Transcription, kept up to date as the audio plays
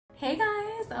Hey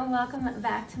guys, and welcome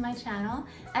back to my channel.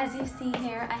 As you see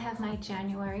here, I have my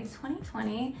January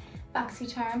 2020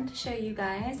 Boxycharm to show you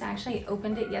guys. I actually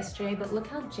opened it yesterday, but look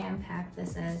how jam-packed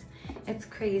this is. It's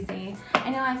crazy. I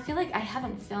know, I feel like I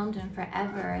haven't filmed in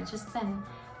forever. It's just been,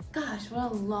 gosh,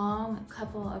 what a long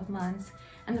couple of months.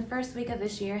 And the first week of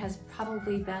this year has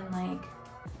probably been like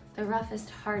the roughest,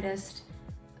 hardest,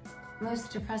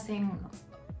 most depressing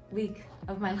week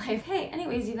of my life. Hey,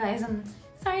 anyways, you guys, I'm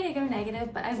sorry to go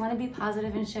negative, but I want to be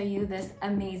positive and show you this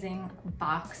amazing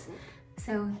box.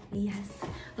 So yes,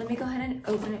 let me go ahead and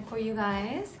open it for you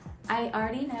guys. I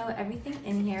already know everything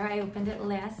in here. I opened it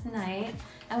last night.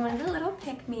 I wanted a little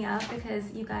pick-me-up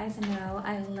because you guys know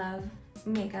I love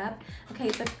makeup. Okay,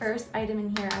 the first item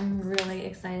in here I'm really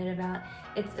excited about.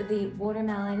 It's the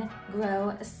Watermelon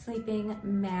Grow Sleeping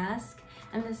Mask,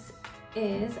 and this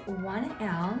is 1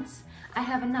 ounce. I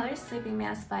have another sleeping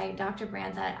mask by Dr.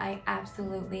 Brandt that I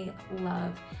absolutely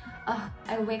love.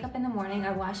 I wake up in the morning,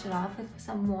 I wash it off with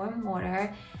some warm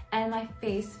water, and my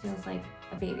face feels like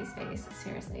a baby's face,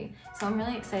 seriously. So I'm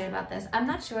really excited about this. I'm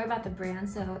not sure about the brand,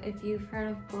 so if you've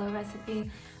heard of Glow Recipe,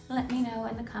 let me know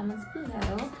in the comments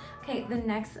below. Okay, the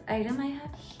next item I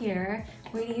have here,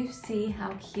 where do you see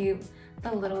how cute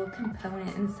the little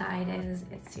component inside is?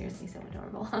 It's seriously so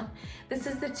adorable. This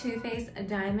is the Too Faced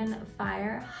Diamond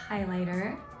Fire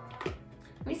Highlighter.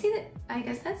 Let me see that, I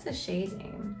guess that's the shade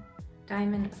name.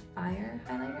 Diamond Fire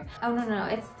Highlighter? Oh, no,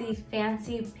 it's the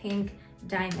Fancy Pink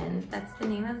Diamond. That's the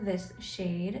name of this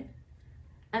shade.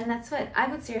 And that's what, I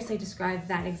would seriously describe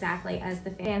that exactly as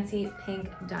the Fancy Pink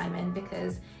Diamond,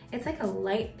 because it's like a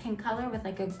light pink color with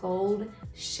like a gold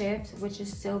shift, which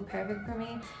is so perfect for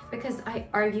me, because I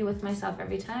argue with myself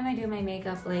every time I do my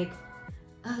makeup, like,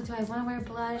 oh, do I want to wear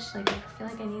blush? Like, I feel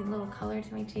like I need a little color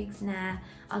to my cheeks. Nah,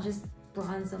 I'll just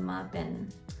bronze them up,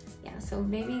 and yeah, so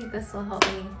maybe this will help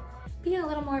me be a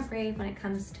little more brave when it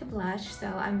comes to blush. So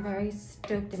I'm very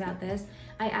stoked about this.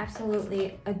 I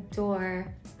absolutely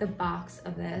adore the box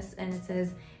of this, and it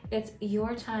says, "It's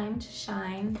your time to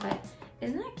shine," but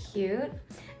isn't that cute?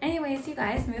 Anyways, you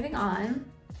guys, moving on.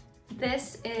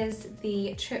 This is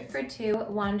the Trip for Two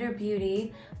Wander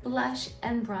Beauty Blush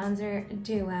and Bronzer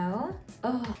Duo.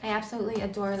 Oh, I absolutely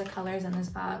adore the colors in this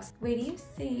box. Wait, do you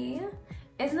see?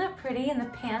 Isn't that pretty? And the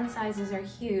pan sizes are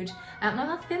huge. I don't know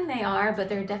how thin they are, but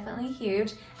they're definitely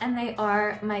huge, and they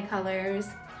are my colors.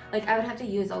 Like, I would have to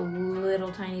use a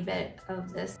little tiny bit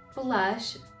of this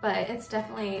blush, but it's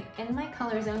definitely in my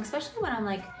color zone, especially when I'm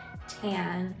like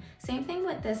tan. Same thing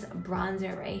with this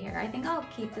bronzer right here. I think I'll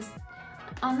keep this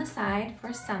on the side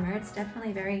for summer. It's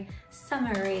definitely very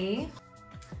summery.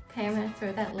 Okay, I'm gonna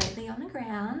throw that lightly on the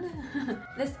ground.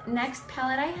 This next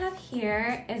palette I have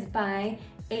here is by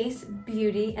Ace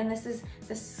Beauty, and this is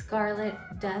the Scarlet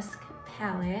Dusk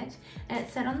palette, and it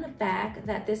said on the back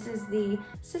that this is the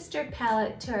sister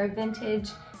palette to our vintage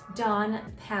Dawn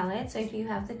palette. So if you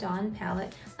have the Dawn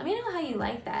palette, let me know how you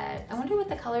like that. I wonder what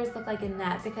the colors look like in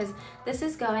that, because this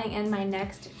is going in my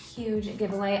next huge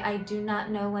giveaway. I do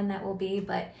not know when that will be,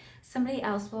 but somebody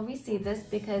else will receive this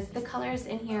because the colors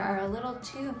in here are a little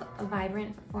too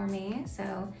vibrant for me.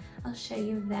 So I'll show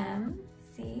you them.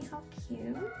 See how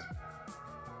cute?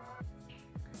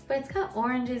 But it's got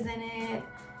oranges in it,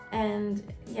 and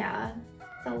yeah,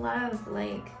 it's a lot of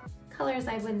like colors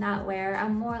I would not wear.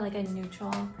 I'm more like a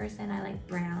neutral person. I like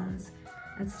browns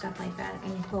and stuff like that,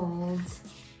 and golds.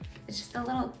 It's just a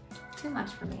little too much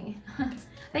for me. I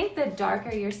think the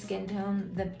darker your skin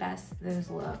tone, the best those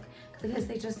look, because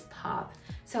they just pop.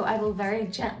 So I will very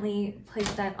gently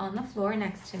place that on the floor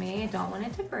next to me. I don't want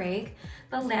it to break.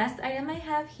 The last item I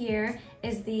have here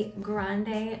is the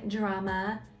Grande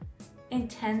Drama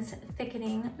Intense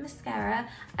Thickening Mascara.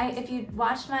 If you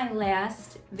watched my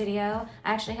last video,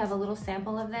 I actually have a little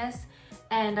sample of this,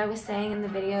 and I was saying in the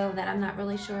video that I'm not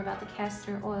really sure about the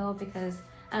castor oil because,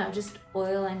 I don't know, just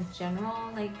oil in general,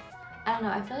 like, I don't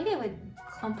know, I feel like it would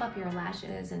clump up your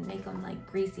lashes and make them like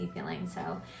greasy feeling.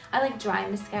 So I like dry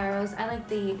mascaras. I like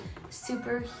the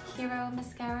Superhero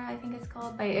Mascara, I think it's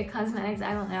called, by It Cosmetics,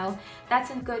 I don't know.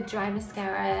 That's a good dry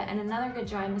mascara. And another good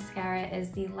dry mascara is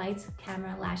the Lights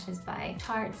Camera Lashes by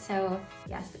Tarte. So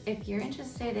yes, if you're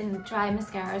interested in dry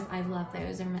mascaras, I love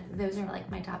those. Those are like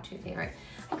my top 2 favorite.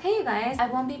 Okay, you guys, I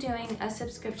won't be doing a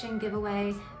subscription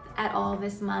giveaway at all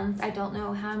this month. I don't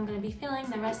know how I'm gonna be feeling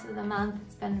the rest of the month.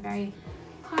 It's been very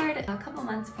hard a couple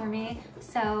months for me,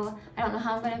 so I don't know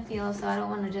how I'm gonna feel, so I don't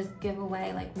want to just give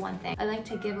away like one thing. I like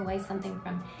to give away something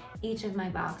from each of my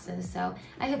boxes, so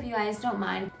I hope you guys don't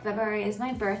mind. February is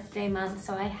my birthday month,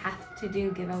 so I have to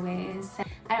do giveaways.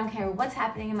 I don't care what's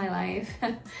happening in my life.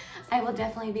 I will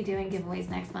definitely be doing giveaways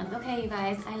next month. Okay, you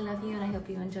guys, I love you and I hope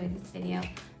you enjoyed this video.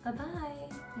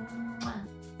 Bye-bye.